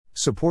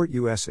Support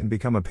us and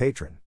become a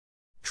patron.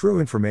 True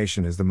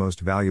information is the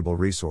most valuable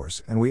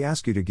resource, and we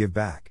ask you to give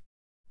back.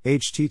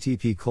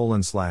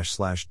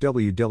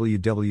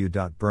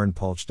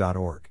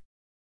 http://www.burnpulch.org.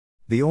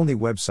 The only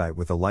website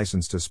with a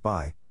license to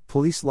spy,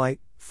 Police Light.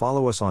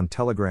 Follow us on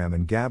Telegram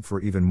and Gab for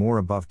even more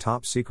above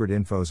top secret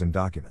infos and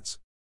documents.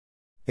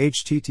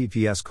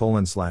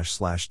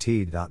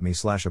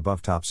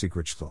 https://t.me/above top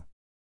secret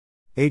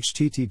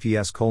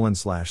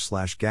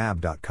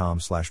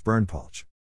https://gab.com/burnpulch